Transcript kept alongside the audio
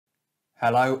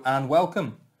Hello and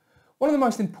welcome. One of the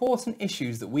most important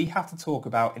issues that we have to talk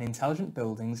about in intelligent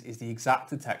buildings is the exact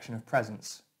detection of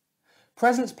presence.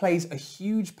 Presence plays a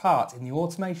huge part in the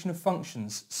automation of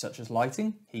functions such as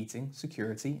lighting, heating,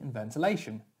 security and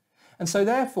ventilation. And so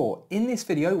therefore, in this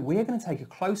video, we're going to take a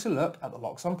closer look at the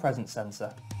Loxone presence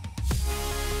sensor.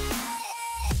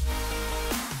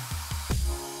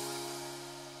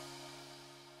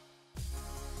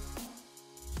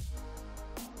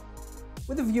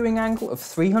 With a viewing angle of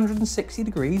 360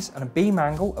 degrees and a beam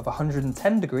angle of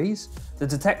 110 degrees, the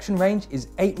detection range is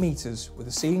 8 meters with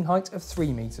a ceiling height of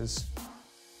 3 meters.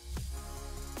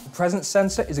 The presence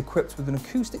sensor is equipped with an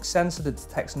acoustic sensor that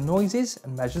detects noises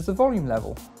and measures the volume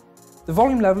level. The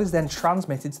volume level is then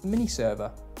transmitted to the mini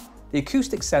server. The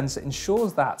acoustic sensor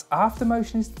ensures that after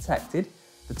motion is detected,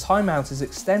 the timeout is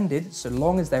extended so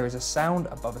long as there is a sound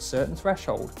above a certain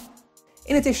threshold.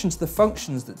 In addition to the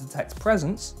functions that detect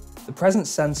presence, the presence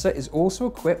sensor is also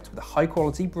equipped with a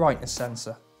high-quality brightness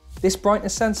sensor. This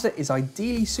brightness sensor is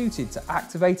ideally suited to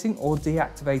activating or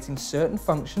deactivating certain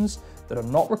functions that are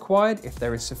not required if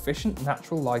there is sufficient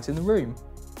natural light in the room.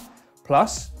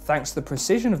 Plus, thanks to the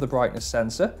precision of the brightness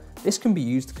sensor, this can be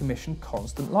used to commission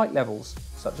constant light levels,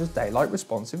 such as daylight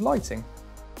responsive lighting.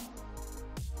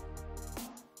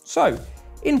 So,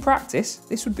 in practice,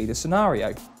 this would be the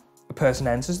scenario. A person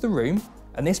enters the room,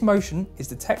 and this motion is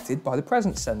detected by the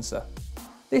presence sensor.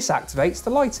 This activates the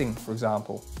lighting, for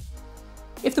example.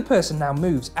 If the person now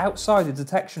moves outside the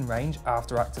detection range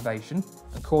after activation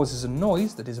and causes a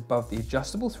noise that is above the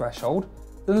adjustable threshold,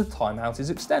 then the timeout is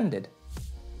extended.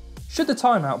 Should the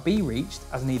timeout be reached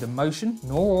as neither motion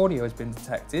nor audio has been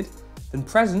detected, then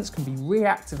presence can be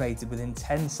reactivated within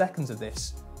 10 seconds of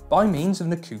this by means of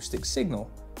an acoustic signal,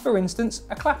 for instance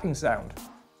a clapping sound.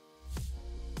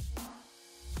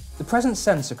 The presence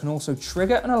sensor can also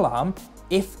trigger an alarm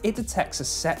if it detects a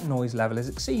set noise level is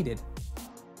exceeded.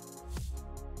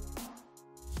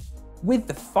 With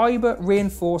the fibre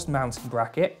reinforced mounting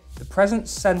bracket, the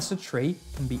presence sensor tree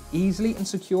can be easily and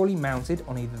securely mounted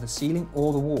on either the ceiling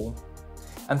or the wall.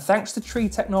 And thanks to tree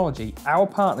technology, our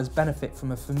partners benefit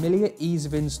from a familiar ease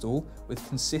of install with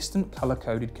consistent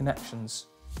colour-coded connections.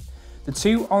 The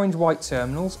two orange-white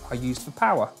terminals are used for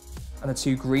power, and the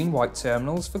two green-white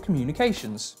terminals for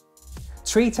communications.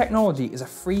 Tree technology is a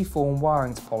free-form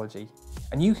wiring topology,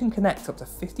 and you can connect up to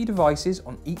 50 devices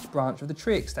on each branch of the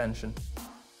tree extension.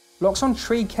 Loxone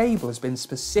tree cable has been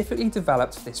specifically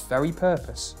developed for this very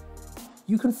purpose.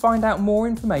 You can find out more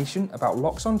information about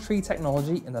Loxone tree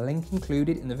technology in the link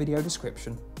included in the video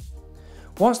description.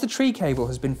 Once the tree cable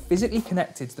has been physically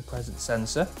connected to the presence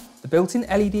sensor, the built-in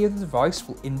LED of the device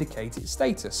will indicate its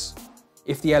status.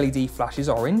 If the LED flashes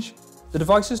orange, the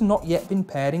device has not yet been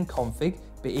paired in config,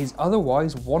 but is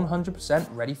otherwise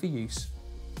 100% ready for use.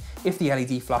 If the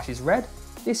LED flashes red,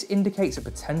 this indicates a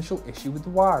potential issue with the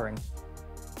wiring.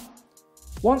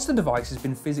 Once the device has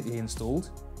been physically installed,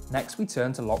 next we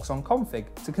turn to Loxone Config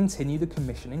to continue the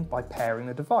commissioning by pairing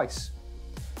the device.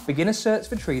 Begin a search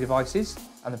for tree devices,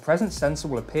 and the presence sensor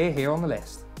will appear here on the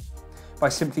list. By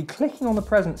simply clicking on the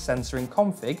presence sensor in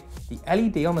config, the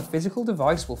LED on the physical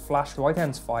device will flash to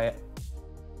identify it.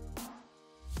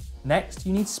 Next,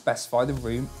 you need to specify the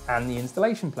room and the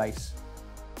installation place.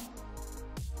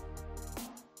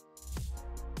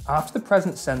 After the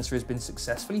presence sensor has been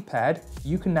successfully paired,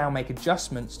 you can now make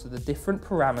adjustments to the different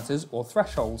parameters or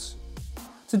thresholds.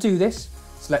 To do this,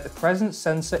 select the presence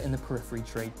sensor in the periphery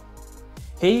tree.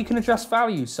 Here you can adjust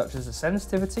values such as the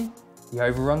sensitivity, the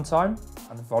overrun time,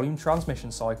 and the volume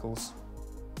transmission cycles.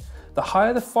 The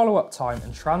higher the follow-up time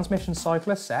and transmission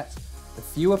cycle are set, the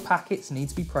fewer packets need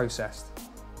to be processed.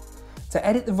 To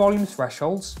edit the volume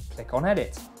thresholds, click on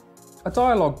Edit. A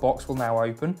dialog box will now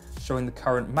open showing the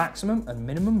current maximum and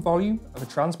minimum volume of a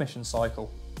transmission cycle.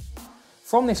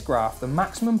 From this graph, the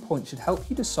maximum point should help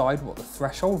you decide what the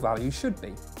threshold value should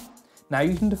be. Now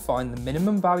you can define the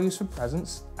minimum values for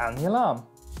presence and the alarm.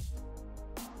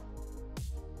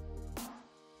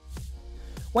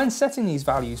 When setting these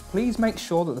values, please make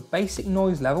sure that the basic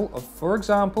noise level of, for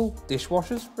example,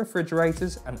 dishwashers,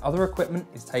 refrigerators and other equipment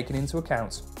is taken into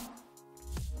account.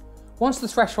 Once the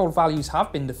threshold values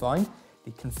have been defined,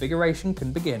 the configuration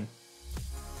can begin.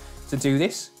 To do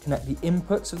this, connect the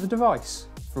inputs of the device,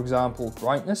 for example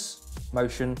brightness,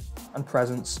 motion and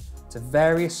presence, to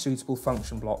various suitable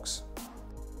function blocks.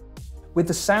 With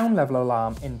the sound level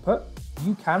alarm input,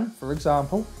 you can, for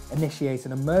example, initiate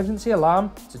an emergency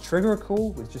alarm to trigger a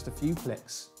call with just a few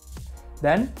clicks.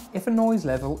 Then, if a noise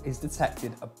level is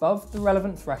detected above the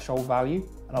relevant threshold value,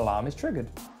 an alarm is triggered.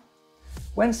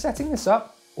 When setting this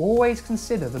up, always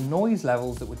consider the noise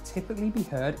levels that would typically be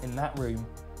heard in that room.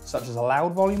 such as a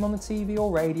loud volume on the TV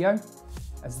or radio,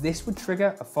 as this would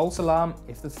trigger a false alarm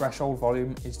if the threshold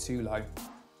volume is too low.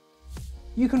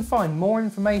 You can find more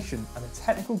information and the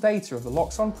technical data of the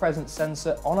Loxone presence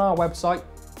sensor on our website,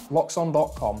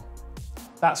 loxone.com.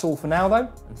 That's all for now though,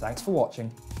 and thanks for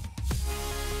watching.